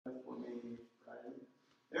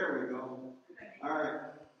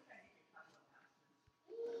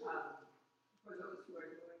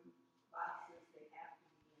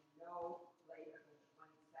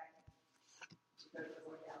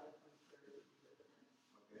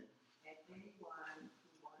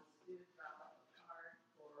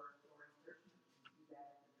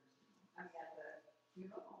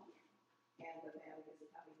home, and the family is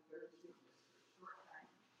coming Thursday just for a short time.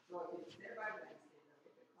 So if it's there by Wednesday, they'll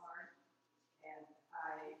get the card, and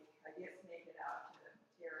I guess make it out to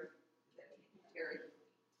Terry. Is that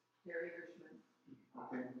Terry Hirschman.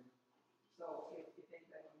 Okay. So if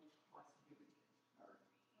anybody wants to do it. All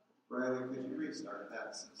right. Riley, could you restart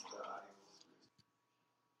that since the audio was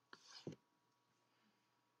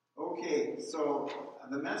Okay, so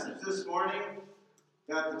the message this morning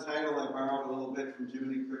got the title I borrowed a little bit from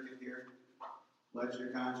Jiminy Cricket here. Let your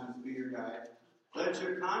conscience be your guide. Let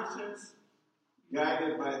your conscience,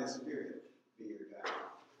 guided by the Spirit, be your guide.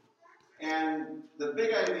 And the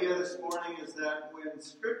big idea this morning is that when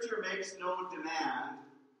Scripture makes no demand,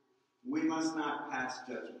 we must not pass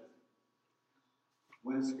judgment.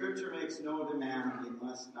 When Scripture makes no demand, we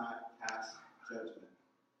must not pass judgment.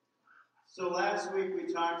 So last week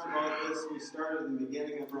we talked about this. We started in the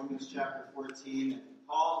beginning of Romans chapter 14, and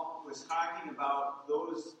Paul was talking about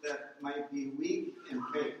those that might be weak in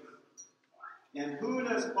faith. And who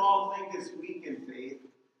does Paul think is weak in faith?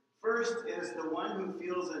 First is the one who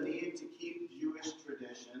feels a need to keep Jewish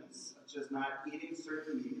traditions, such as not eating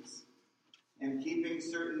certain meats and keeping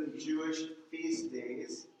certain Jewish feast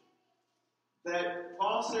days. That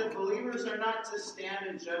Paul said believers are not to stand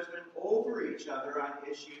in judgment over each other on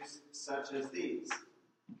issues such as these.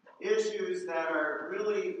 Issues that are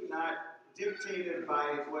really not dictated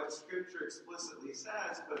by what Scripture explicitly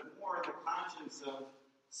says, but more the conscience of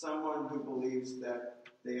someone who believes that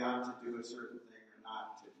they ought to do a certain thing or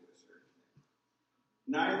not to do a certain thing.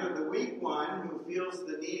 Neither the weak one who feels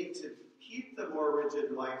the need to keep the more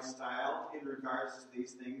rigid lifestyle in regards to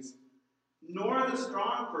these things, nor the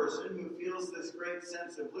strong person who feels this great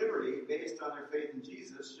sense of liberty based on their faith in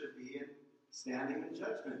Jesus should be in standing in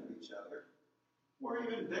judgment of each other, or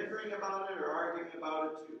even bickering about it or arguing about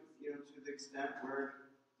it to the extent where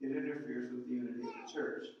it interferes with the unity of the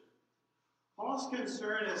church. Paul's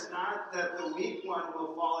concern is not that the weak one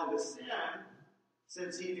will fall into sin,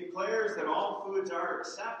 since he declares that all foods are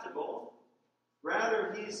acceptable.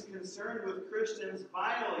 Rather, he's concerned with Christians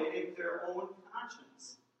violating their own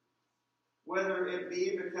conscience, whether it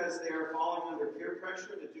be because they are falling under peer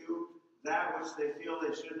pressure to do that which they feel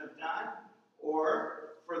they shouldn't have done, or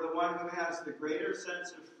for the one who has the greater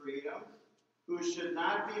sense of freedom, who should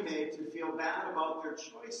not be made to feel bad about their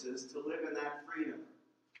choices to live in that freedom.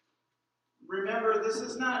 Remember, this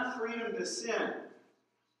is not freedom to sin.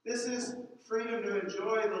 This is freedom to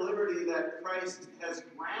enjoy the liberty that Christ has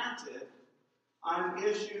granted on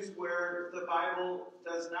issues where the Bible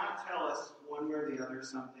does not tell us one way or the other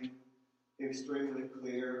something extremely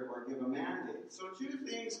clear or give a mandate. So two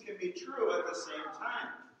things can be true at the same time.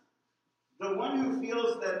 The one who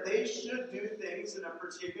feels that they should do things in a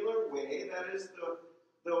particular way, that is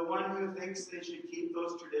the one who thinks they should keep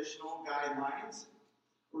those traditional guidelines.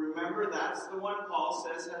 Remember, that's the one Paul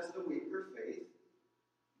says has the weaker faith.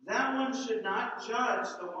 That one should not judge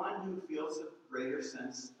the one who feels a greater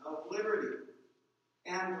sense of liberty.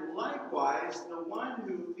 And likewise, the one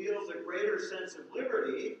who feels a greater sense of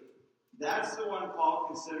liberty, that's the one Paul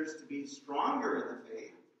considers to be stronger in the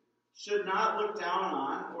faith, should not look down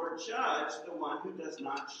on or judge the one who does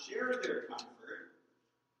not share their comfort,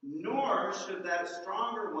 nor should that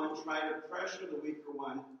stronger one try to pressure the weaker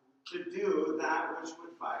one to do that which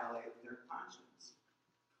would violate their conscience.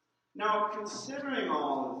 Now, considering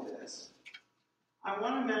all of this, I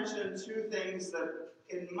want to mention two things that,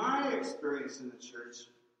 in my experience in the church,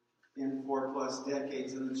 in 4+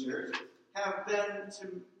 decades in the church, have been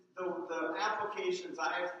to the applications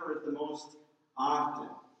I've heard the most often.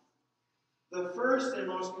 The first and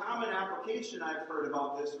most common application I've heard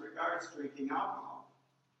about this regards drinking alcohol.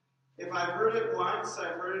 If I've heard it once,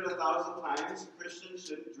 I've heard it 1,000 times. Christians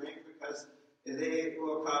shouldn't drink because they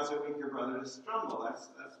will cause a weaker brother to stumble. That's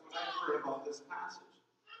what I've heard about this passage.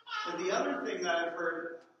 And the other thing that I've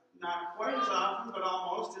heard, not quite as often, but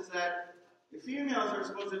almost, is that the females are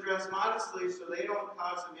supposed to dress modestly so they don't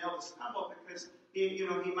cause the male to stumble because he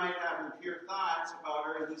might have impure thoughts about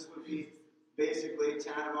her, and this would be basically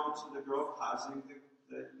tantamount to the girl causing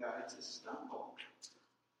the guy to stumble.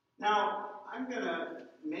 Now, I'm going to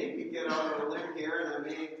maybe get out on a limb here, and I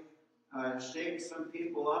may shake some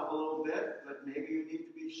people up a little bit, but maybe you need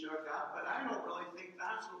to be shook up, but I don't really think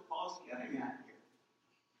that's what Paul's getting at here.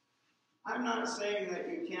 I'm not saying that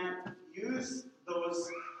you can't use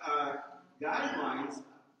those guidelines,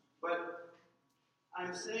 but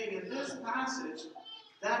I'm saying in this passage,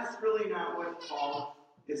 that's really not what Paul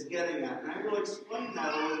is getting at. And I will explain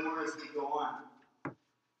that a little more as we go on.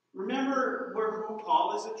 Remember who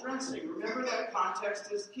Paul is addressing. Remember that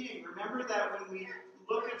context is king. Remember that when we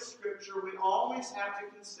look at Scripture, we always have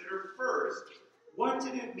to consider first what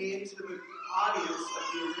did it mean to the audience of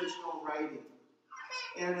the original writing?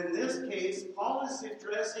 And in this case, Paul is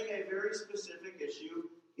addressing a very specific issue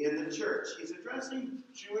in the church. He's addressing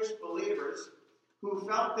Jewish believers who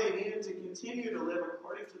felt they needed to continue to live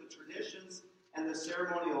according to the traditions and the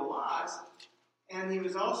ceremonial laws. And he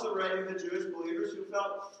was also writing to Jewish believers who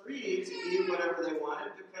felt free to eat whatever they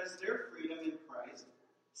wanted because their freedom in Christ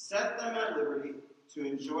set them at liberty to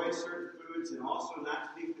enjoy certain foods and also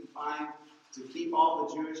not to be confined to keep all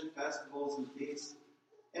the Jewish festivals and feasts.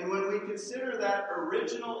 And when we consider that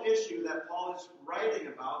original issue that Paul is writing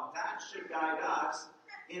about, that should guide us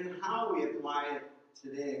in how we apply it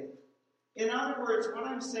today. In other words, what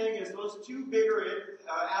I'm saying is those two bigger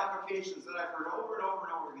applications that I've heard over and over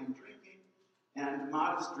and over again, drinking and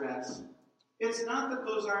modest dress, it's not that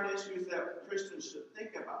those aren't issues that Christians should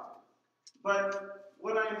think about. But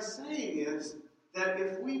what I'm saying is that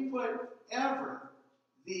if we put ever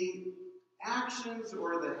the actions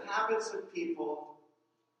or the habits of people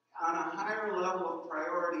on a higher level of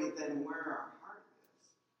priority than where our heart is,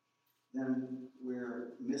 then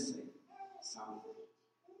we're missing something.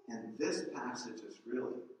 And this passage is really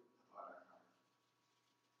about our heart.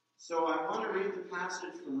 So I want to read the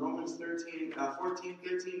passage from Romans 14,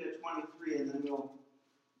 13 to 23, and then we'll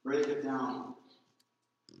break it down.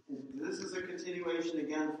 And this is a continuation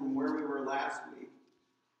again from where we were last week.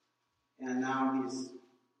 And now he's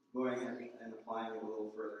going and applying it a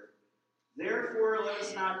little further. Therefore, let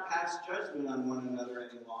us not pass judgment on one another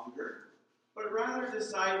any longer, but rather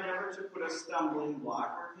decide never to put a stumbling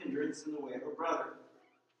block or hindrance in the way of a brother.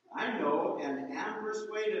 I know and am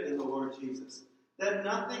persuaded in the Lord Jesus that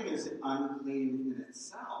nothing is unclean in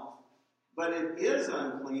itself, but it is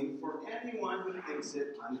unclean for anyone who thinks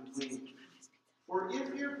it unclean. For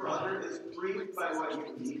if your brother is grieved by what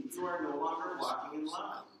you eat, you are no longer walking in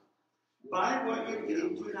love. By what you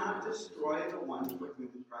eat, do not destroy the one for whom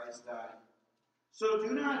Christ died. So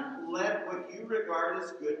do not let what you regard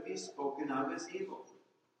as good be spoken of as evil.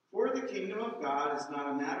 For the kingdom of God is not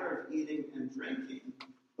a matter of eating and drinking,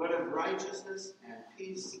 but of righteousness and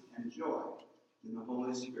peace and joy in the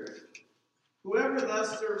Holy Spirit. Whoever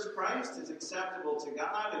thus serves Christ is acceptable to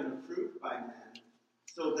God and approved by men.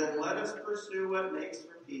 So then let us pursue what makes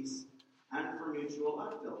for peace and for mutual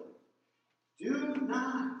upbuilding. Do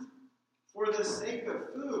not, for the sake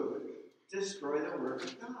of food, destroy the work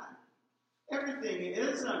of God. Everything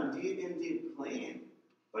is indeed clean,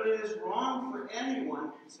 but it is wrong for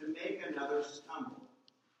anyone to make another stumble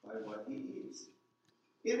by what he eats.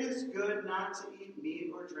 It is good not to eat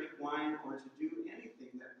meat or drink wine or to do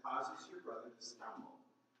anything that causes your brother to stumble.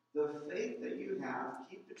 The faith that you have,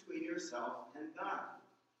 keep between yourself and God.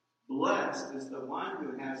 Blessed is the one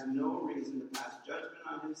who has no reason to pass judgment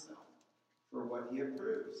on himself for what he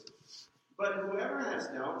approves. But whoever has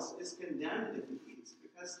doubts is condemned if he eats,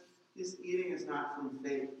 because his eating is not from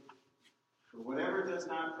faith. For whatever does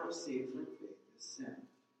not proceed from faith is sin.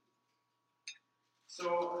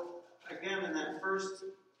 So, again, in that first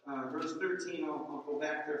verse 13, I'll go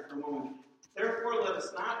back there for a moment. Therefore, let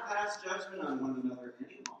us not pass judgment on one another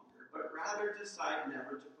any longer, but rather decide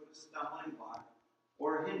never to put a stumbling block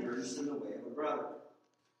or hindrance in the way of a brother.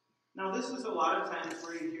 Now, this is a lot of times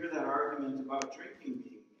where you hear that argument about drinking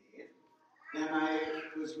being made. And I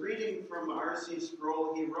was reading from R.C.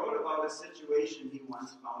 Sproul. He wrote about a situation he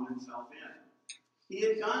once found himself in. He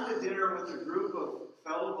had gone to dinner with a group of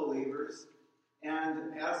fellow believers,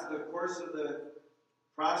 and as the course of the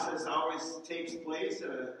process always takes place at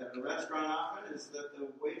a restaurant often, is that the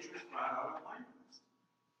waitress brought out a wine list.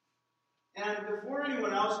 And before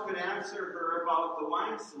anyone else could answer her about the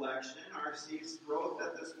wine selection, R.C. wrote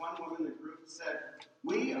that this one woman in the group said,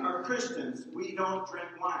 "We are Christians, we don't drink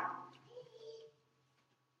wine."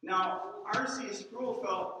 Now, R.C. Sproul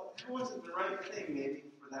felt that wasn't the right thing maybe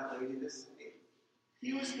for that lady to say.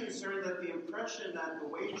 He was concerned that the impression that the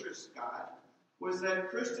waitress got was that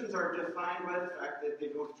Christians are defined by the fact that they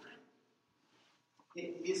don't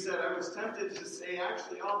drink. He said, I was tempted to say,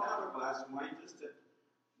 actually, I'll have a glass of wine just to,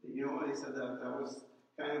 he said that was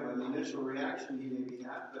kind of an initial reaction he maybe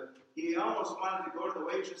had, but he almost wanted to go to the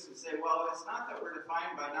waitress and say, well, it's not that we're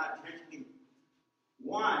defined by not drinking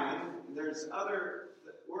wine,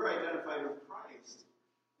 we're identified with Christ.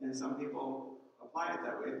 And some people apply it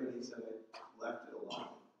that way, but he said I left it alone.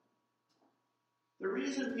 The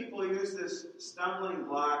reason people use this stumbling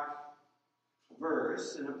block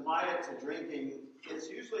verse and apply it to drinking is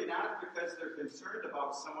usually not because they're concerned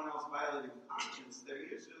about someone else violating conscience. They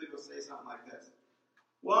usually will say something like this.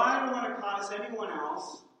 Well, I don't want to cause anyone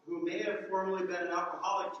else who may have formerly been an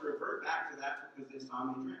alcoholic to revert back to that because they saw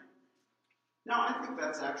me drink. Now, I think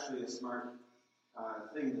that's actually a smart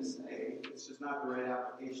thing to say. It's just not the right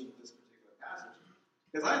application of this particular passage.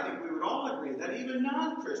 Because I think we would all agree that even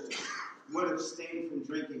non-Christians would have abstained from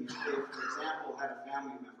drinking if they, for example, had a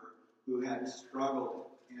family member who had struggled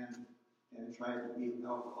and tried to beat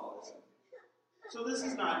alcoholism. So this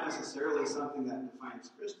is not necessarily something that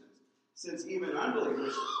defines Christians, since even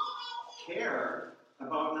unbelievers care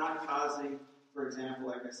about not causing, for example,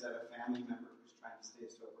 like I said, a family member who's trying to stay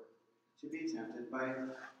sober to be tempted by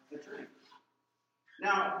a drink.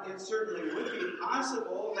 Now, it certainly would be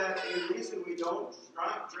possible that a reason we don't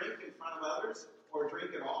drink in front of others, or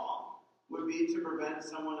drink at all, would be to prevent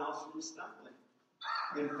someone else from stumbling.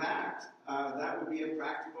 In fact, that would be a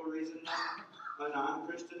practical reason that a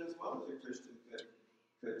non-Christian as well as a Christian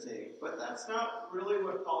could take. But that's not really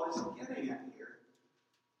what Paul is getting at here.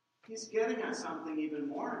 He's getting at something even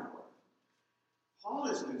more important. Paul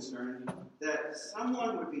is concerned that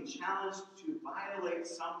someone would be challenged to violate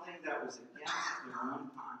something that was against their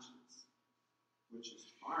own conscience, which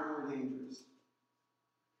is far more dangerous.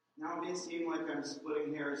 Now, it may seem like I'm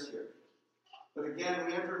splitting hairs here. But again,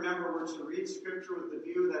 we have to remember we're to read Scripture with the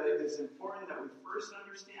view that it is important that we first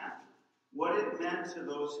understand what it meant to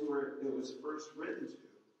those it was first written to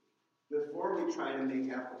before we try to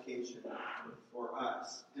make application for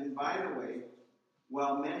us. And by the way,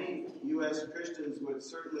 while many U.S. Christians would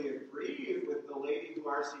certainly agree with the lady who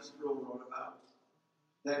R.C. Sproul wrote about,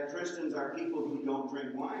 that Christians are people who don't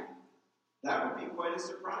drink wine, that would be quite a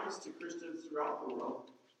surprise to Christians throughout the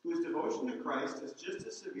world, whose devotion to Christ is just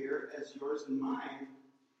as severe as yours and mine,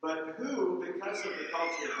 but who, because of the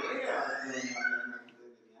culture they are living in,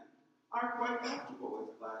 are quite comfortable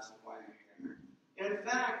with a glass of wine and dinner. In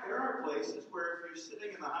fact, there are places where if you're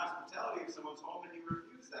sitting in the hospitality of someone's home and you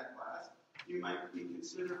refuse that glass, you might be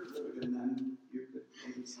considered rude, and then you could,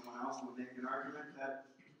 maybe someone else would make an argument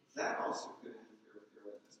that also could interfere with your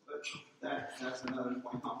witness. But that's another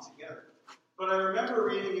point altogether. But I remember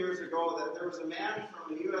reading years ago that there was a man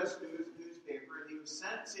from a U.S. newspaper, and he was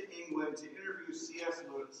sent to England to interview C.S.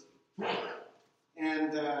 Lewis.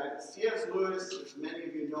 And C.S. Lewis, as many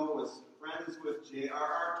of you know, was friends with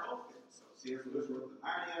J.R.R. Tolkien. So C.S. Lewis wrote the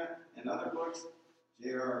Narnia and other books,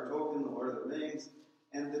 J.R.R. Tolkien, The Lord of the Rings.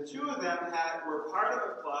 And the two of them were part of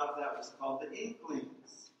a club that was called the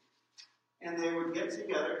Inklings. And they would get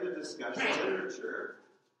together to discuss literature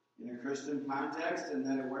in a Christian context, and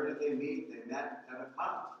then where did they meet? They met at a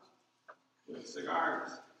pub with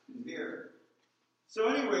cigars and beer. So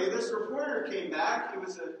anyway, this reporter came back. He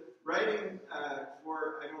was writing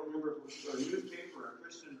for, I don't remember if it was for a newspaper or a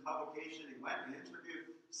Christian publication. He went and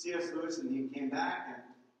interviewed C.S. Lewis, and he came back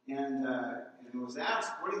and was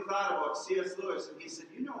asked what he thought about C.S. Lewis, and he said,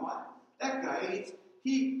 you know what? That guy,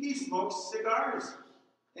 he smokes cigars.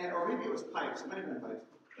 Or maybe it was pipes. It might have been pipes.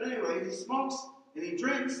 But anyway, he smokes and he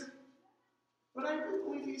drinks. But I do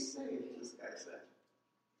believe he's saved, this guy said.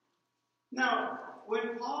 Now,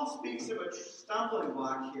 when Paul speaks of a stumbling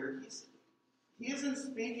block here, he isn't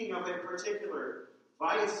speaking of a particular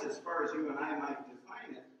vice as far as you and I might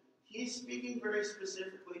define it. He's speaking very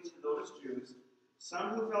specifically to those Jews,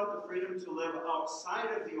 some who felt the freedom to live outside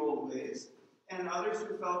of the old ways, and others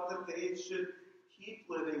who felt that they should keep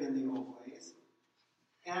living in the old ways.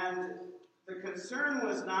 And the concern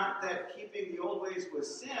was not that keeping the old ways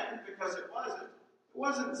was sin, because it wasn't. It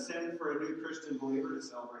wasn't sin for a new Christian believer to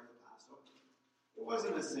celebrate the Passover. It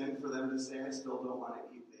wasn't a sin for them to say, I still don't want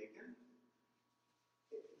to eat bacon.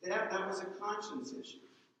 That was a conscience issue.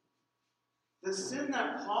 The sin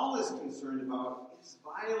that Paul is concerned about is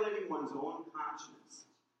violating one's own conscience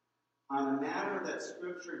on a matter that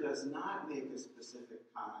Scripture does not make a specific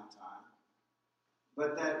comment on,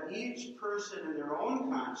 but that each person in their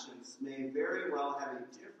own conscience may very well have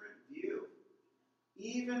a different view,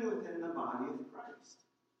 even within the body of Christ.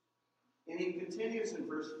 And he continues in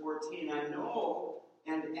verse 14, I know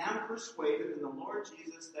and am persuaded in the Lord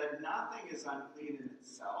Jesus that nothing is unclean in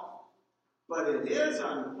itself, but it is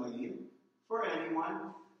unclean for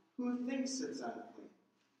anyone who thinks it's unclean.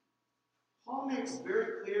 Paul makes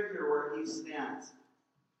very clear here where he stands.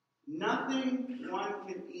 Nothing one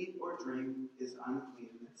can eat or drink is unclean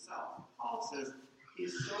in itself. Paul says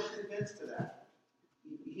he's so convinced of that.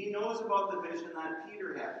 He knows about the vision that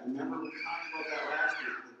Peter had. Remember we talked about that last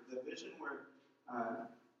week. The vision where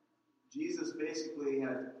Jesus basically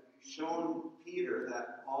had shown Peter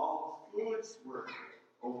that all foods were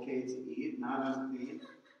okay to eat, not unclean,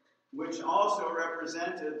 which also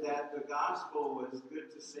represented that the gospel was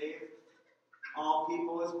good to save all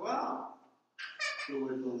people as well who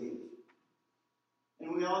would believe.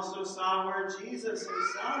 And we also saw where Jesus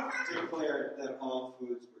himself declared that all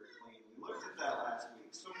foods were clean. We looked at that last week.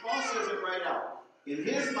 So Paul says it right out. In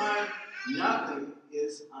his mind, nothing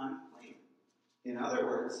is unclean. In other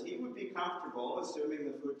words, he would be comfortable, assuming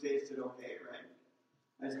the food tasted okay, right?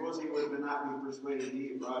 I suppose he would not be persuaded to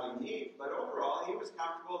eat rotting meat, but overall he was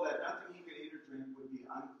comfortable that nothing he could eat or drink would be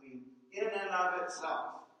unclean in and of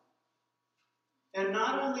itself. And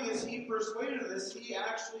not only is he persuaded of this, he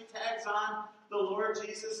actually tags on the Lord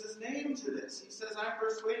Jesus' name to this. He says, I'm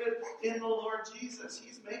persuaded in the Lord Jesus.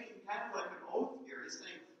 He's making kind of like an oath here. He's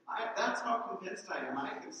saying, that's how convinced I am. I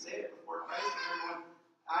can say it before Christ and everyone.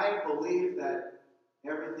 I believe that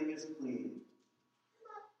everything is clean.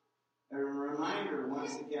 A reminder,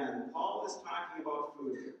 once again, Paul is talking about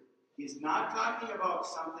food here. He's not talking about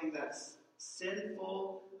something that's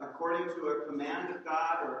sinful according to a command of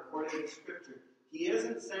God or according to Scripture. He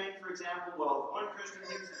isn't saying, for example, well, if one Christian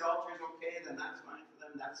thinks adultery is okay, then that's fine for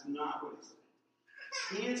them. That's not what he's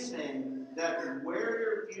saying. He is saying that where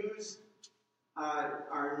your views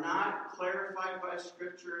are not clarified by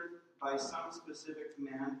Scripture, by some specific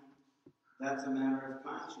command, that's a matter of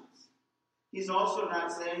conscience. He's also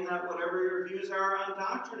not saying that whatever your views are on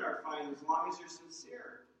doctrine are fine as long as you're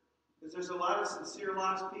sincere. Because there's a lot of sincere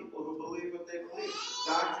lost people who believe what they believe.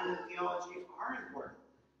 Doctrine and theology are important.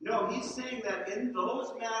 No, he's saying that in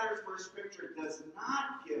those matters where Scripture does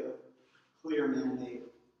not give clear mandate,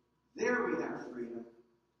 there we have freedom,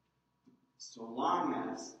 so long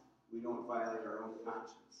as we don't violate our own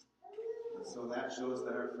conscience. And so that shows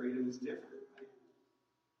that our freedom is different, right?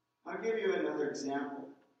 I'll give you another example.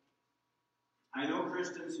 I know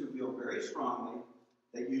Christians who feel very strongly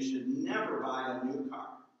that you should never buy a new car.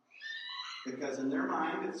 Because in their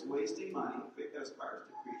mind, it's wasting money because cars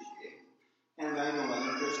depreciate. And I know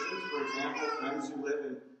other Christians, for example, friends who live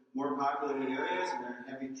in more populated areas and they're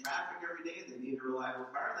in heavy traffic every day, they need a reliable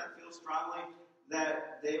car, that feel strongly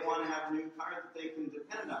that they want to have a new car that they can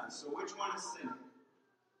depend on. So which one is sin?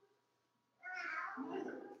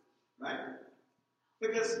 Neither. Right?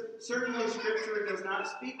 Because certainly Scripture does not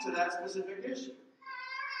speak to that specific issue.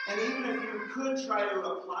 And even if you could try to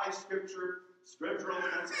apply scriptural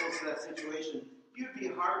principles to that situation, you'd be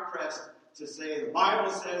hard-pressed to say, the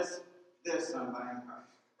Bible says this on buying cars.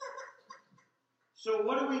 So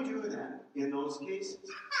what do we do then in those cases?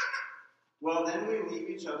 Well, then we leave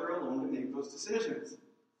each other alone to make those decisions,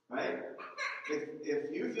 right?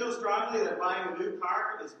 If you feel strongly that buying a new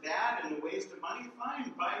car is bad and a waste of money,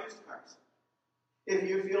 fine, buy used cars. If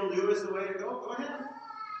you feel new is the way to go ahead.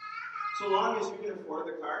 So long as you can afford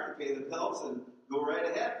the car and pay the bills and go right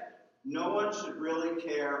ahead. No one should really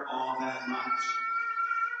care all that much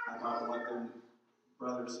about what their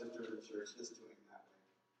brother or sister in the church is doing that way.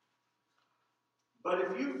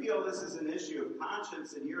 But if you feel this is an issue of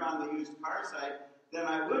conscience and you're on the used car side, then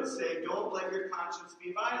I would say don't let your conscience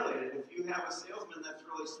be violated. If you have a salesman that's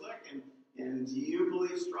really slick and you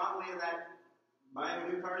believe strongly that buying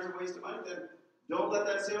a new car is a waste of money, then don't let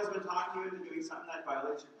that salesman talk you into doing something that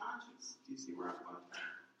violates your conscience. Do you see where I'm going with that?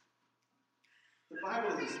 The Bible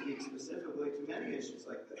doesn't speak specifically to many issues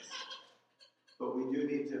like this. But we do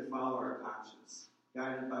need to follow our conscience.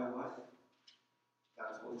 Guided by what?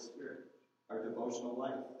 God's Holy Spirit. Our devotional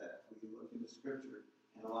life, that we look into Scripture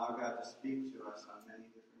and allow God to speak to us on many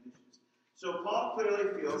different issues. So Paul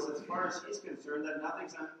clearly feels, as far as he's concerned, that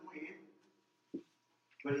nothing's unclean.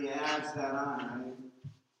 But he adds that on, right?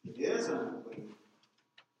 It is unclean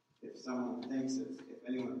if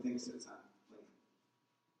anyone thinks it's unclean.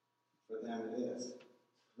 For them it is.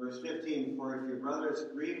 Verse 15, for if your brother is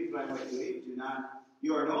grieved by what you eat,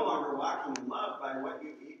 you are no longer walking in love. By what you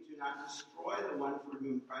eat, do not destroy the one for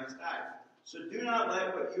whom Christ died. So do not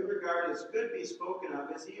let what you regard as good be spoken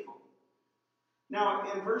of as evil.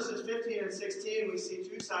 Now, in verses 15 and 16, we see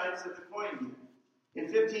two sides of the coin here.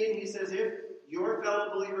 In 15, he says, if your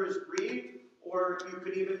fellow believer is grieved, or you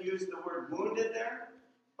could even use the word wounded there,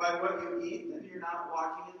 by what you eat, then you're not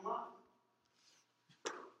walking in love.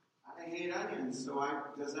 I hate onions, so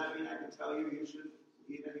does that mean I can tell you shouldn't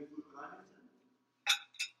eat any food with onions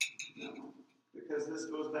in it? No, because this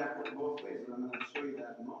goes back both ways, and I'm going to show you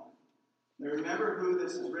that in a moment. Now remember who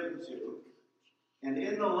this is written to, and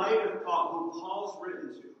in the light of Paul, who Paul's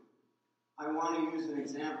written to, I want to use an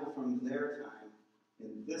example from their time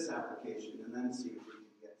in this application, and then see if we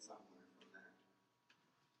can get somewhere from there.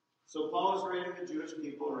 So Paul is writing to Jewish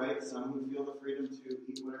people, right? Some who feel the freedom to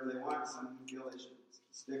eat whatever they want, some who feel they should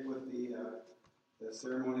stick with the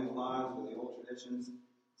ceremonial laws or the old traditions.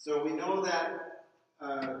 So we know that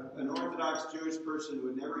an Orthodox Jewish person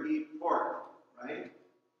would never eat pork, right?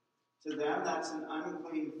 To them, that's an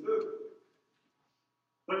unclean food.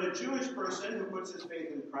 But a Jewish person who puts his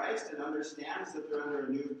faith in Christ and understands that they're under a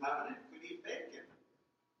new covenant could eat bacon,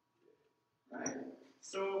 right?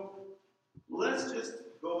 So let's just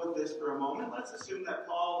go with this for a moment. Let's assume that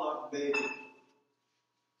Paul loved bacon.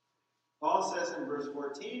 Paul says in verse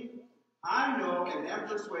 14, I know and am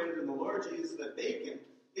persuaded in the Lord Jesus that bacon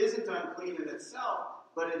isn't unclean in itself,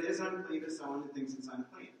 but it is unclean to someone who thinks it's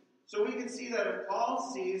unclean. So we can see that if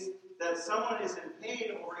Paul sees that someone is in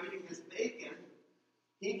pain over eating his bacon,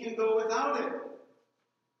 he can go without it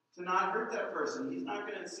to not hurt that person. He's not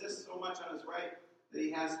going to insist so much on his right that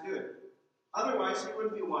he has to do it. Otherwise, he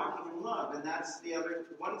wouldn't be walking in love, and that's the other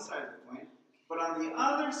one side of the coin. But on the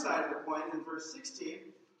other side of the coin, in verse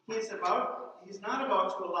 16, he's not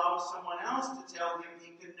about to allow someone else to tell him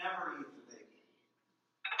he can never eat the bacon.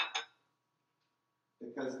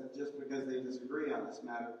 Because they disagree on this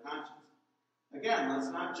matter of conscience. Again, let's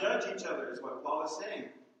not judge each other, is what Paul is saying.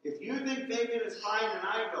 If you think bacon is fine and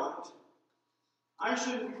I don't, I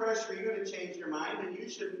shouldn't pressure you to change your mind, and you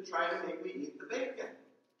shouldn't try to make me eat the bacon.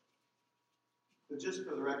 But just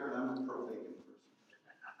for the record, I'm a pro-bacon person.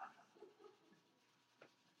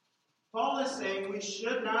 Paul is saying we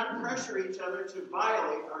should not pressure each other to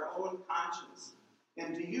violate our own conscience.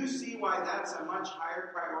 And do you see why that's a much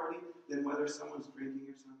higher priority than whether someone's drinking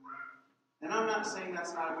or something? And I'm not saying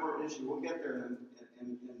that's not an important issue. We'll get there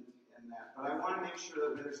in that. But I want to make sure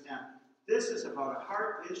that we understand this is about a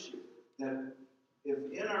heart issue that if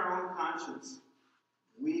in our own conscience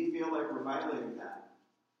we feel like we're violating that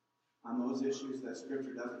on those issues that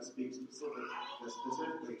Scripture doesn't speak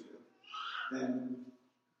specifically to, then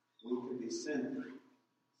we could be sinning.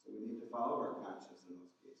 So we need to follow our conscience in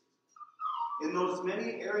those cases. In those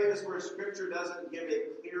many areas where Scripture doesn't give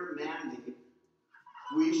a clear mandate,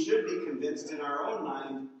 we should be convinced in our own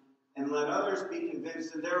mind and let others be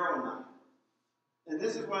convinced in their own mind. And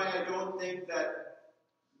this is why I don't think that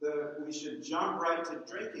we should jump right to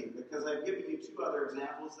drinking, because I've given you two other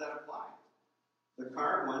examples that apply. The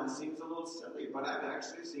card one seems a little silly, but I've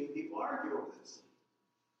actually seen people argue over this.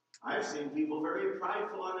 I've seen people very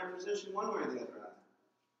prideful on their position one way or the other on it.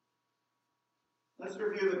 Let's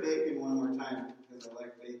review the bacon one more time, because I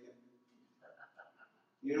like bacon.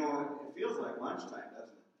 You know, it feels like lunchtime, doesn't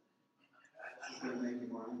it? It's going to make you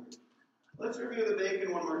more hungry. Let's review the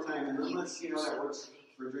bacon one more time, and then let's see how that works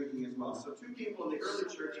for drinking as well. So two people in the early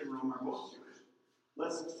church in Rome are both Jewish.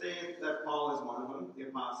 Let's say that Paul is one of them, the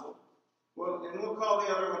apostle. Well, and we'll call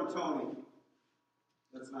the other one Tony.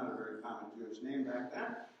 That's not a very common Jewish name back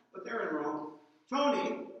then, but they're in Rome.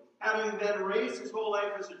 Tony, having been raised his whole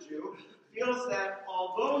life as a Jew, feels that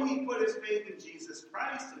although he put his faith in Jesus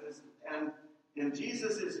Christ and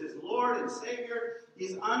Jesus is his Lord and Savior,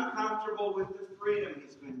 he's uncomfortable with the freedom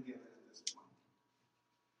he's been given at this point.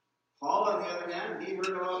 Paul, on the other hand, he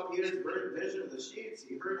heard about Peter's vision of the sheets.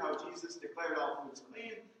 He heard how Jesus declared all foods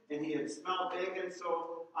clean, and he had smelled bacon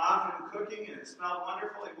so often cooking, and it smelled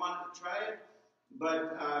wonderful. He wanted to try it,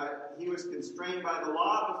 but he was constrained by the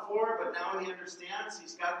law before, but now he understands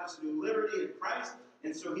he's got this new liberty in Christ,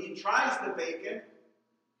 and so he tries the bacon,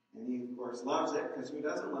 and he, of course, loves it, because who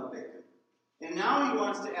doesn't love bacon? And now he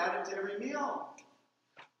wants to add it to every meal,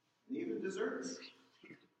 and even desserts.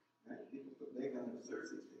 Right? People put bacon on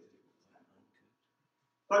desserts these days.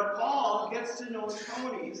 But Paul gets to know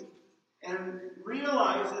Tony and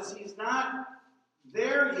realizes he's not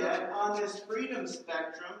there yet on this freedom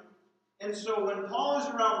spectrum. And so when Paul is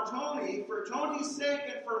around Tony, for Tony's sake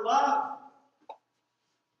and for love,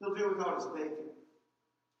 he'll do without his bacon.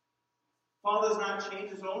 Paul does not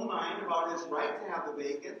change his own mind about his right to have the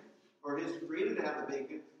bacon or his freedom to have the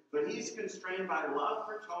bacon, but he's constrained by love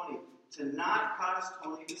for Tony to not cause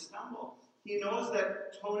Tony to stumble. He knows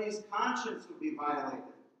that Tony's conscience would be violated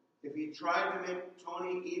if he tried to make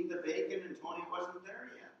Tony eat the bacon and Tony wasn't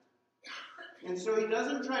there yet. And so he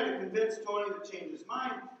doesn't try to convince Tony to change his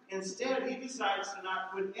mind. Instead, he decides to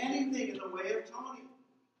not put anything in the way of Tony.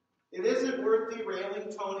 It isn't worth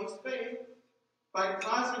derailing Tony's faith by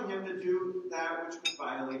causing him to do that which would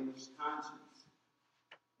violate his conscience.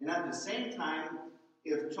 And at the same time,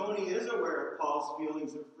 if Tony is aware of Paul's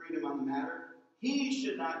feelings of freedom on the matter, he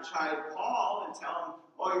should not chide Paul and tell him,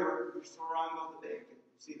 oh, you're so wrong about the bacon.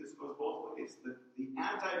 See, this goes both ways. The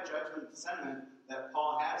anti-judgment sentiment that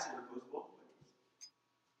Paul has here goes both ways.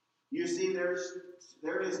 You see, there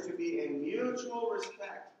is to be a mutual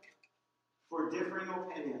respect for differing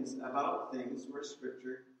opinions about things where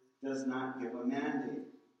Scripture does not give a mandate.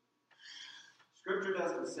 Scripture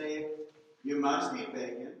doesn't say you must eat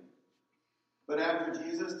bacon, but after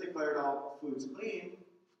Jesus declared all foods clean,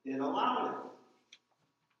 it allowed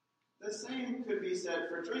it. The same could be said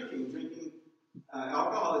for drinking.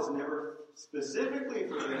 Alcohol is never specifically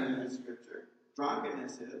forbidden in Scripture.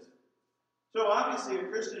 Drunkenness is. So obviously a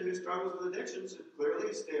Christian who struggles with addiction should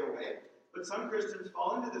clearly stay away. But some Christians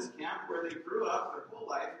fall into this camp where they grew up their whole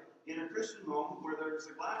life in a Christian home where there's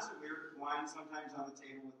a glass of wine sometimes on the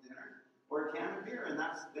table with dinner, or a can of beer, and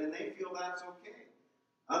then they feel that's okay.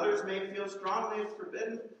 Others may feel strongly it's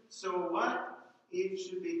forbidden. So what? Each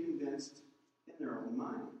should be convinced in their own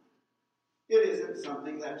mind. It isn't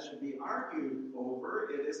something that should be argued over.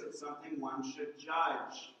 It isn't something one should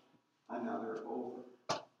judge another over.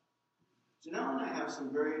 Janelle and I have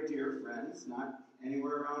some very dear friends, not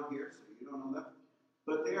anywhere around here, so you don't know them,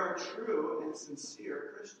 but they are true and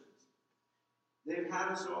sincere Christians. They've had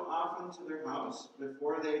us so often to their house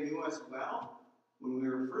before they knew us well. When we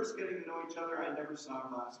were first getting to know each other, I never saw a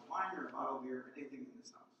glass of wine or a bottle of beer or anything in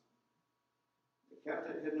this house. They kept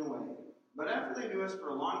it hidden away. But after they knew us for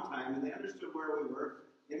a long time and they understood where we were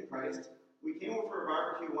in Christ, we came over for a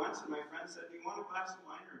barbecue once and my friend said, "Do you want a glass of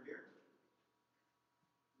wine or a beer?"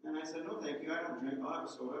 And I said, "No, thank you. I don't drink. I'll have a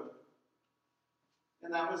soda."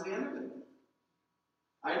 And that was the end of it.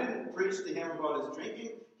 I didn't preach to him about his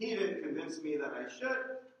drinking. He didn't convince me that I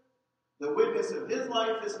should. The witness of his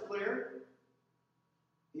life is clear.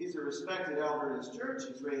 He's a respected elder in his church.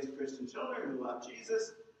 He's raised Christian children who love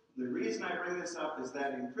Jesus. The reason I bring this up is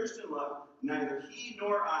that in Christian love, neither he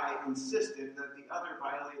nor I insisted that the other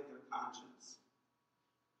violate their conscience.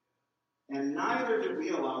 And neither did we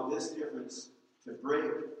allow this difference to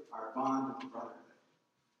break our bond of brotherhood.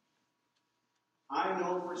 I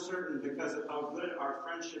know for certain, because of how good our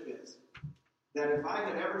friendship is, that if I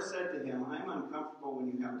had ever said to him, "I'm uncomfortable when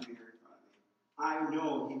you have a beer in front of me," I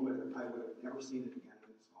know I would have never seen it again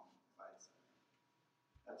in his home if I had said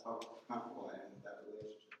that. That's how comfortable I am with that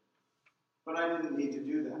relationship. But I didn't need to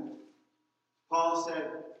do that. Paul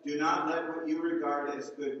said, "Do not let what you regard as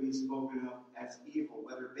good be spoken of as evil.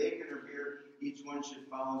 Whether bacon or beer, each one should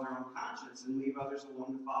follow their own conscience and leave others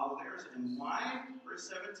alone to follow theirs." And why? Verse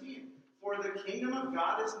 17. "For the kingdom of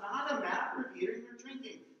God is not a matter of eating or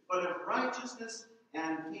drinking, but of righteousness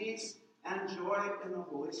and peace and joy in the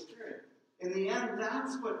Holy Spirit." In the end,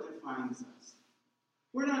 that's what defines us.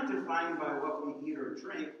 We're not defined by what we eat or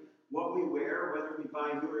drink, what we wear, whether we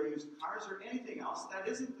buy new or used cars or anything else. That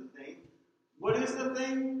isn't the thing. What is the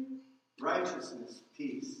thing? Righteousness,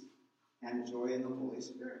 peace, and joy in the Holy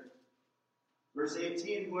Spirit. Verse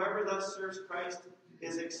 18, "Whoever thus serves Christ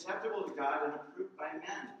is acceptable to God and approved by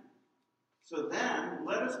men. So then,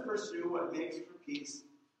 let us pursue what makes for peace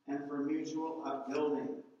and for mutual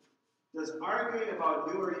upbuilding." Does arguing about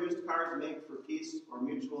new or used cars make for peace or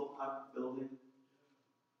mutual upbuilding?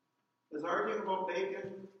 Does arguing about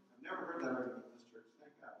bacon? I've never heard that argument in this church,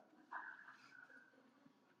 thank God.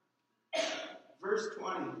 Verse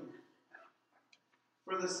 20.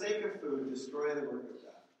 "For the sake of food, destroy the work of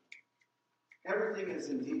God. Everything is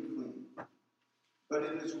indeed clean, but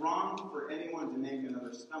it is wrong for anyone to make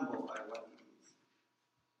another stumble by what he eats."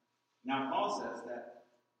 Now, Paul says that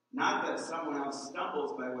not that someone else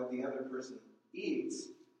stumbles by what the other person eats,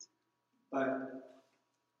 but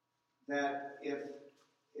that if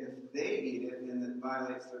they eat it and it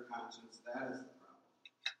violates their conscience, that is the problem.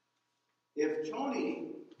 If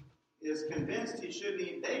Tony is convinced he shouldn't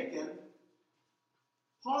eat bacon,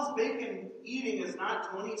 Paul's bacon eating is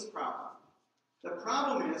not Tony's problem. The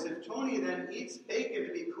problem is if Tony then eats bacon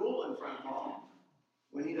to be cool in front of Paul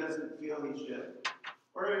when he doesn't feel he should.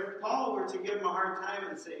 Or if Paul were to give him a hard time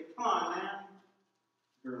and say, "Come on, man."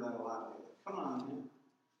 I've heard that a lot lately. "Come on, man."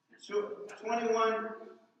 So, 21,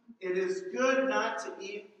 "It is good not to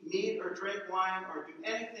eat meat or drink wine or do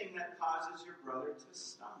anything that causes your brother to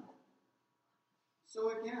stumble." So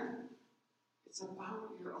again, it's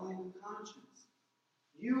about your own conscience.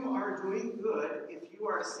 You are doing good if you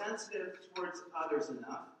are sensitive towards others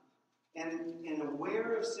enough and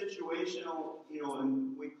aware of situational,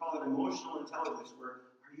 and we call it emotional intelligence, where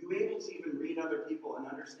are you able to even read other people and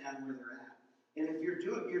understand where they're at? And if you're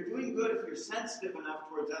doing good if you're sensitive enough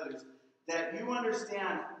towards others that you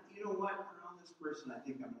understand, you know what, around this person I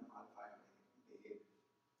think I'm going to modify my behavior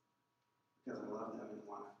because I love them and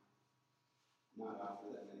want to not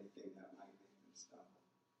offer them anything that might make them stumble.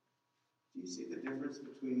 Do you see the difference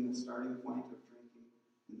between the starting point of drinking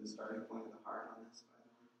and the starting point of the heart on this, by the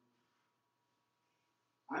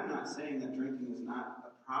way? I'm not saying that drinking is not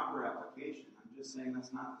a proper application. I'm just saying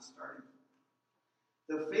that's not the starting point.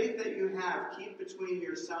 The faith that you have, keep between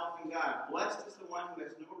yourself and God. Blessed is the one who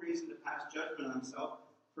has no reason to pass judgment on himself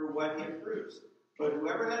for what he approves. But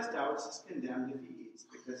whoever has doubts is condemned if he eats,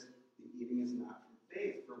 because the eating is not from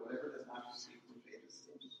faith, for whatever does not proceed from faith is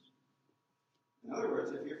sin. In other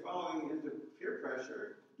words, if you're following into peer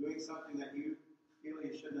pressure, doing something that you feel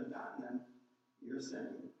you shouldn't have done, then you're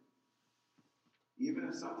sinning. Even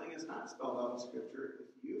if something is not spelled out in Scripture,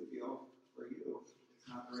 if you feel for you, it's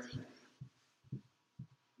not the right thing.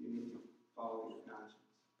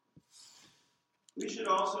 We should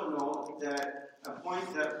also know that a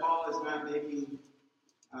point that Paul is not making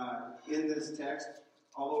in this text,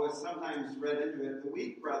 although it's sometimes read into it, the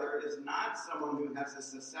weak brother is not someone who has a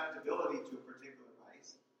susceptibility to a particular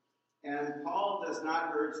vice. And Paul does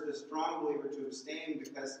not urge the strong believer to abstain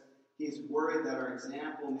because he's worried that our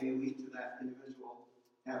example may lead to that individual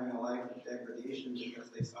having a life of degradation because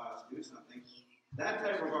they saw us do something. That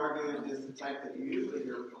type of argument is the type that you usually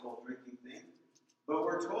hear with the whole drinking thing. But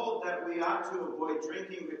we're told that we ought to avoid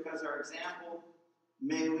drinking because our example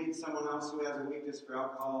may lead someone else who has a weakness for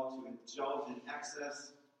alcohol to indulge in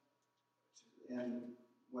excess and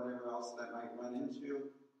whatever else that might run into.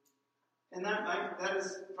 And that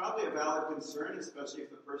is probably a valid concern, especially if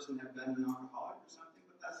the person had been an alcoholic or something,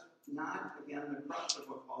 but that's not, again, the crux of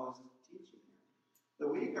what Paul is teaching here. The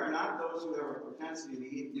weak are not those who have a propensity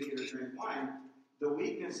to eat meat or drink wine. The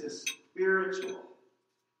weakness is spiritual.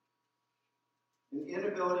 An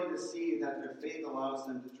inability to see that their faith allows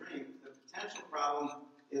them to drink. The potential problem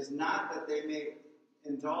is not that they may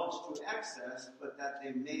indulge to excess, but that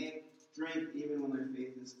they may drink even when their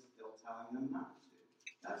faith is still telling them not to.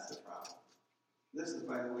 That's the problem. This is,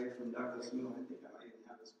 by the way, from Douglas Moo. I think I might even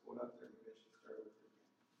have this quote up there. Maybe I should start with it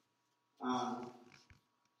again.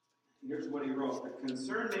 Here's what he wrote. The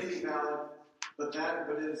concern may be valid, but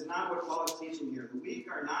it is not what Paul is teaching here. The weak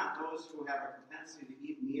are not those who have a propensity to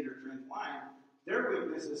eat meat or drink wine. Their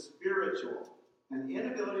weakness is spiritual, an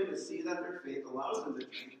inability to see that their faith allows them to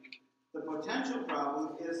drink. The potential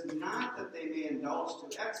problem is not that they may indulge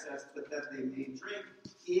to excess, but that they may drink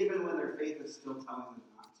even when their faith is still telling them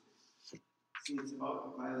not to. See, it's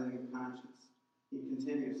about violating conscience. He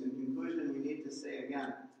continues. In conclusion, we need to say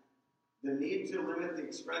again, the need to limit the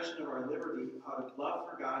expression of our liberty out of love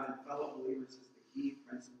for God and fellow believers is the key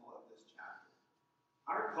principle of this chapter.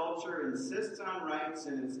 Our culture insists on rights,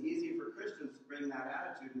 and it's easy for Christians to bring that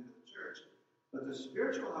attitude into the church. But the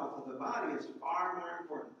spiritual health of the body is far more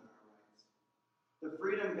important than our rights. The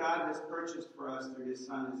freedom God has purchased for us through His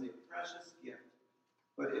Son is a precious gift,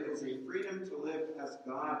 but it is a freedom to live as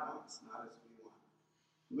God wants, not as we want.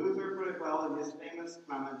 Luther put it well in his famous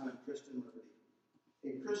comment on Christian liberty.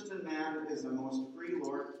 A Christian man is the most free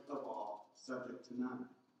Lord of all, subject to none.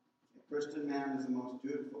 A Christian man is the most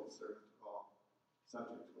dutiful servant of all,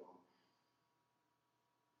 subject to all.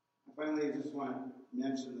 I finally just want to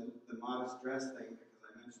mention the modest dress thing because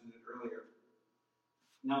I mentioned it earlier.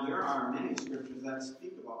 Now, there are many scriptures that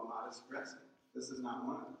speak about modest dressing. This is not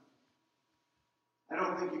one of them. I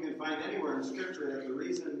don't think you can find anywhere in Scripture that the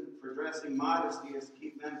reason for dressing modesty is to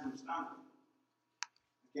keep men from stumbling.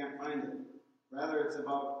 I can't find it. Rather, it's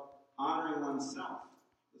about honoring oneself.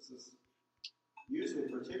 This is usually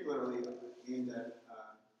particularly aimed at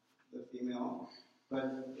the female,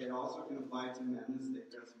 but it also can apply to men as they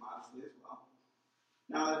dress modestly as well.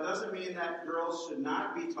 Now, that doesn't mean that girls should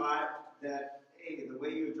not be taught that, hey, the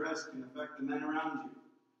way you dress can affect the men around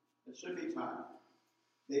you. It should be taught.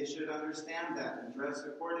 They should understand that and dress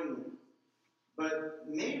accordingly. But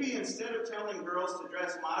maybe instead of telling girls to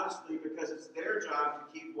dress modestly because it's their job to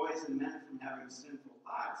keep boys and men from having sinful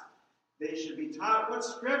thoughts, they should be taught what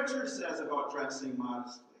Scripture says about dressing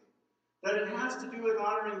modestly. That it has to do with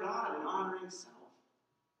honoring God and honoring self.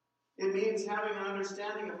 It means having an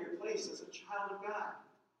understanding of your place as a child of God.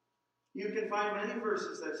 You can find many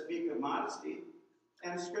verses that speak of modesty,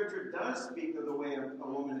 and Scripture does speak of the way a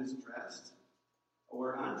woman is dressed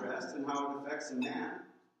or undressed and how it affects a man.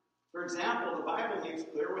 For example, the Bible makes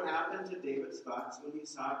clear what happened to David's thoughts when he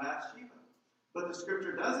saw Bathsheba. But the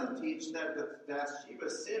Scripture doesn't teach that Bathsheba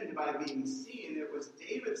sinned by being seen. It was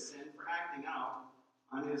David's sin for acting out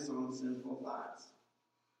on his own sinful thoughts.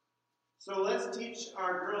 So let's teach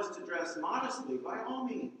our girls to dress modestly, by all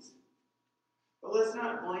means. But let's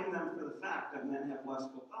not blame them for the fact that men have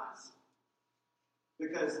lustful thoughts.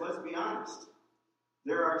 Because, let's be honest,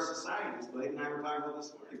 there are societies, Blake and I were talking about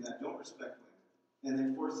this morning, that don't respect women. And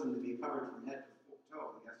they force them to be covered from head to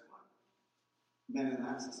toe. And guess what? Men in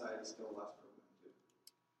that society still lust for women too.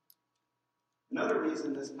 Another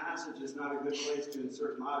reason this passage is not a good place to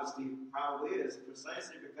insert modesty probably is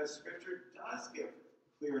precisely because Scripture does give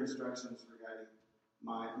clear instructions regarding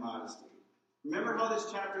modesty. Remember how this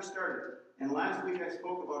chapter started. And last week I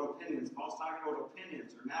spoke about opinions. Paul's talking about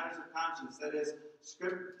opinions or matters of conscience. That is,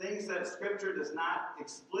 things that Scripture does not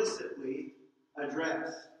explicitly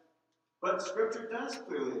address. But Scripture does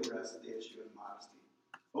clearly address the issue of modesty,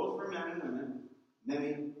 both for men and women,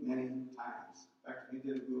 many, many times. In fact, if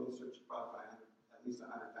you did a Google search, you'd probably find at least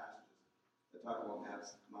 100 passages that talk about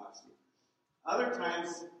modesty. Other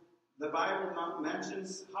times, the Bible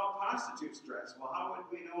mentions how prostitutes dress. Well, how would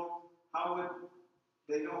they know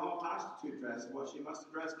how prostitutes dress? Well, she must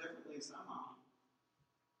have dressed differently somehow.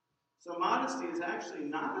 So modesty is actually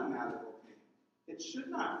not a matter of opinion. It should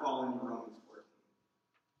not fall into Romans 14.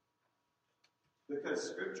 Because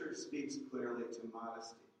Scripture speaks clearly to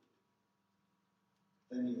modesty.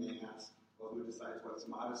 Then you may ask, well, who decides what's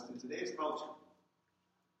modest in today's culture?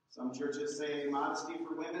 Some churches say modesty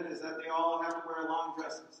for women is that they all have to wear long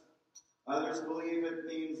dresses. Others believe it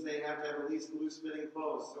means they have to have at least loose-fitting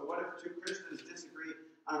clothes. So what if two Christians disagree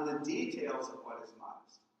on the details of what is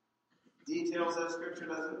modest? Details that Scripture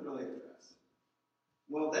doesn't really address.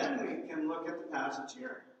 Well, then we can look at the passage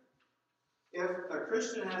here. If a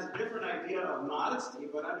Christian has a different idea of modesty,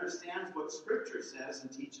 but understands what Scripture says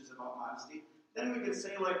and teaches about modesty, then we can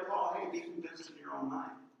say like Paul, hey, be convinced in your own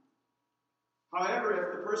mind. However,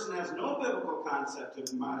 if the person has no biblical concept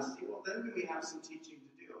of modesty, well, then we have some teaching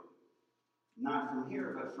to do. Not from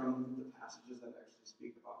here, but from the passages that actually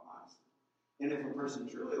speak about modesty. And if a person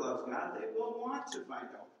truly loves God, they will want to find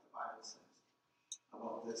out what the Bible says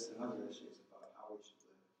about this and other issues about how we should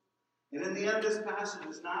live. And in the end, this passage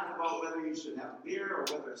is not about whether you should have a beer or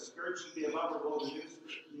whether a skirt should be above or below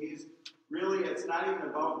the knees. Really, it's not even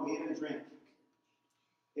about meat and drink.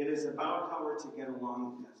 It is about how we're to get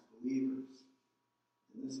along as believers.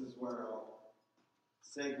 And this is where I'll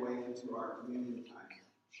segue into our communion time.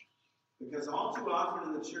 Because all too often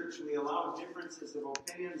in the church we allow differences of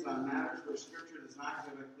opinions on matters where Scripture does not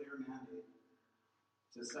give a clear mandate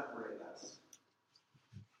to separate us.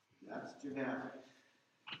 That's too bad.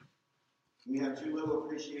 We have too little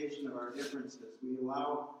appreciation of our differences. We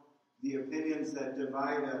allow the opinions that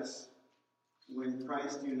divide us when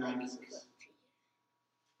Christ unites us.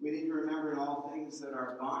 We need to remember in all things that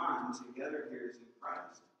our bond together here is in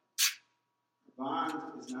Christ. Our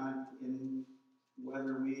bond is not in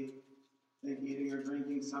whether we think eating or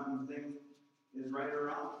drinking something is right or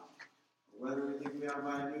wrong, or whether we think we ought to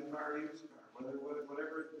buy a new car or a used car,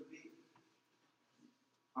 whatever it could be.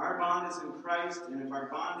 Our bond is in Christ, and if our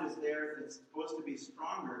bond is there, it's supposed to be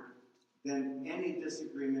stronger than any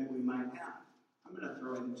disagreement we might have. I'm going to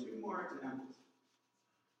throw in two more examples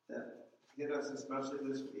that hit us especially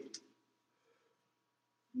this week.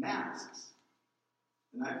 Masks.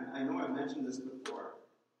 And I know I've mentioned this before.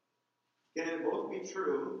 Can it both be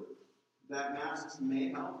true that masks may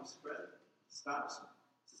help spread,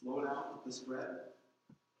 slow down the spread?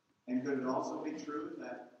 And could it also be true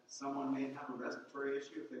that someone may have a respiratory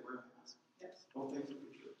issue if they wear a mask? Yes, both things can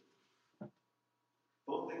be true.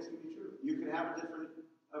 Both things can be true. You could have a different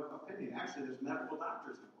opinion. Actually, there's medical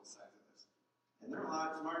doctors on both sides of this. And they're a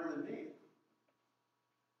lot smarter than me.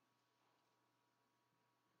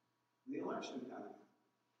 The election coming.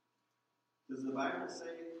 Does the Bible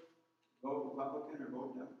say vote Republican or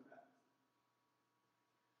vote Democrat?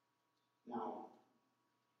 Now,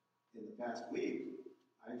 in the past week,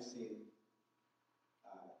 I've seen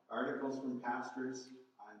articles from pastors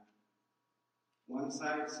on one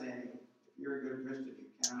side saying, if you're a good Christian, you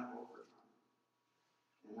cannot vote for Trump.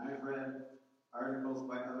 And I've read articles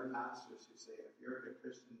by other pastors who say, if you're a good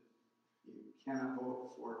Christian, you cannot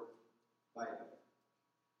vote for Biden.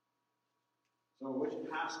 So which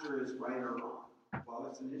pastor is right or wrong? Well,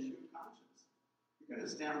 it's an issue of conscience. You're going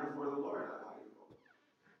to stand before the Lord on how you vote.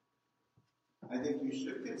 I think you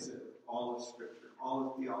should consider all of Scripture, all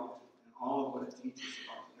of theology, and all of what it teaches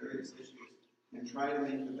about the various issues, and try to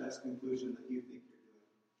make the best conclusion that you think you're doing.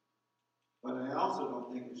 But I also don't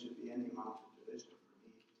think there should be any amount of division for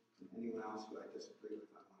me and anyone else who I disagree with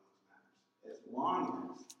on one of those matters, as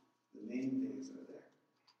long as the main things are there.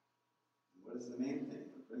 And what is the main thing?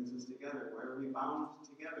 Brings us together. Why are we bound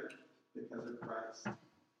together? Because of Christ.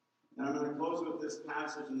 And I'm going to close with this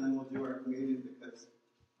passage, and then we'll do our communion because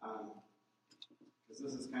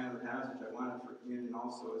this is kind of the passage I wanted for communion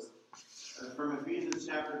also. Is from Ephesians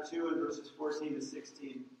chapter 2 and verses 14 to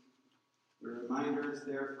 16. The reminder is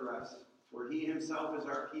there for us. For he himself is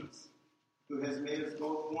our peace, who has made us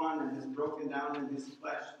both one and has broken down in his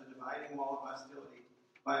flesh the dividing wall of hostility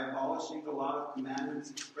by abolishing the law of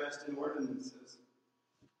commandments expressed in ordinances,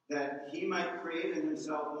 that he might create in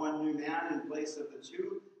himself one new man in place of the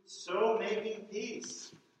two, so making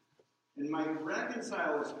peace, and might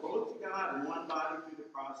reconcile us both to God in one body through the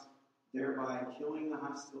cross, thereby killing the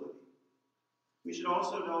hostility. We should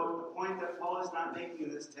also note the point that Paul is not making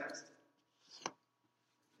in this text,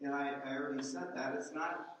 and I already said that, it's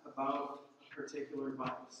not about a particular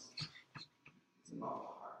vice. It's about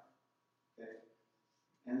the heart. Okay?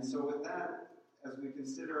 And so with that, as we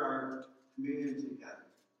consider our communion together,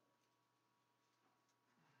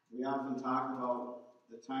 we often talk about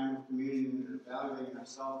the time of communion and evaluating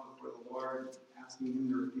ourselves before the Lord, asking him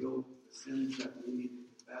to reveal the sins that we need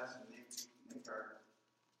to confess and make our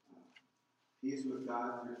peace with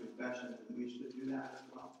God through confession, and we should do that as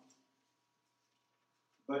well.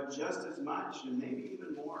 But just as much, and maybe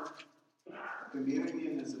even more,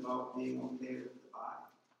 communion is about being okay with the body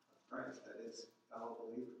of Christ, that is, fellow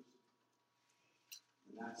believers.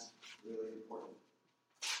 And that's really important.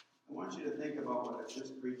 I want you to think about what I've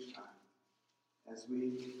just preached on as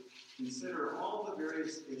we consider all the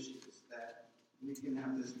various issues that we can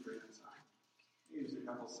have disagreements on. I used a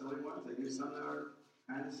couple silly ones. I used some that are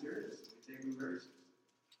kind of serious. We take them very seriously.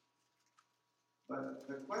 But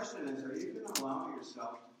the question is, are you going to allow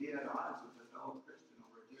yourself to be at odds with a fellow Christian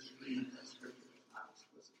over a disagreement that Scripture does not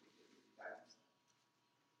explicitly give you guidance?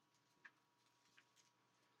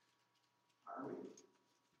 Are we?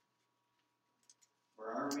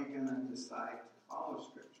 Or are we going to decide to follow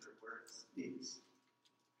Scripture where it speaks,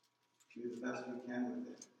 do the best we can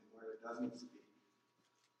with it, and where it doesn't speak,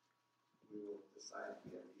 we will decide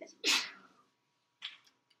to be at peace with one another.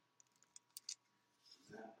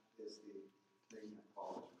 That is the thing that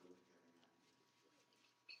Paul is really getting at.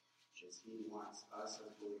 Is he wants us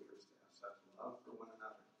as believers to have such love for one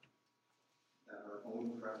another that our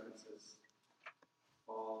own preferences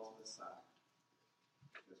fall to the side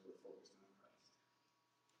because we're focused on Christ.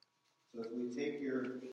 So as we take your